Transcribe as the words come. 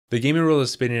The gaming world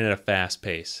is spinning at a fast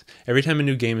pace. Every time a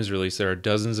new game is released, there are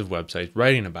dozens of websites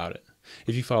writing about it.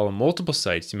 If you follow multiple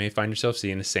sites, you may find yourself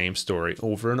seeing the same story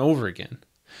over and over again.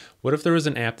 What if there was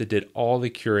an app that did all the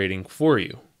curating for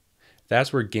you?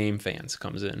 That's where GameFans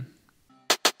comes in.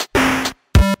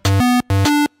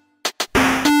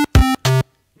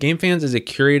 GameFans is a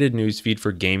curated newsfeed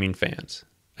for gaming fans.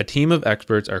 A team of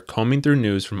experts are combing through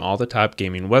news from all the top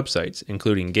gaming websites,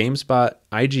 including GameSpot,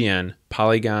 IGN,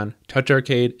 Polygon, Touch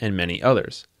Arcade, and many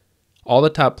others. All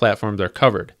the top platforms are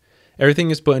covered.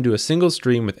 Everything is put into a single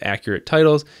stream with accurate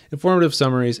titles, informative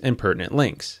summaries, and pertinent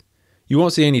links. You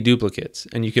won't see any duplicates,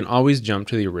 and you can always jump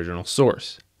to the original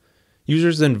source.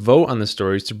 Users then vote on the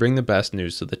stories to bring the best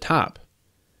news to the top.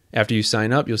 After you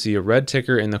sign up, you'll see a red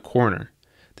ticker in the corner.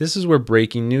 This is where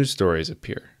breaking news stories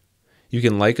appear. You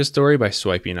can like a story by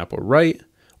swiping up or right,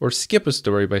 or skip a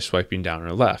story by swiping down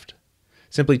or left.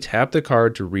 Simply tap the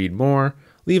card to read more,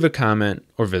 leave a comment,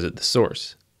 or visit the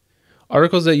source.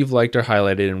 Articles that you've liked are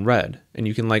highlighted in red, and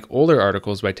you can like older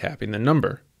articles by tapping the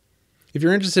number. If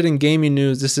you're interested in gaming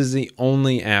news, this is the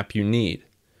only app you need.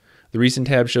 The Recent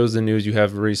tab shows the news you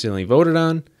have recently voted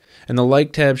on, and the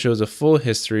Like tab shows a full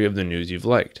history of the news you've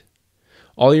liked.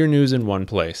 All your news in one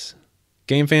place.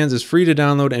 GameFans is free to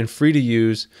download and free to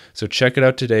use, so check it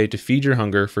out today to feed your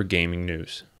hunger for gaming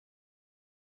news.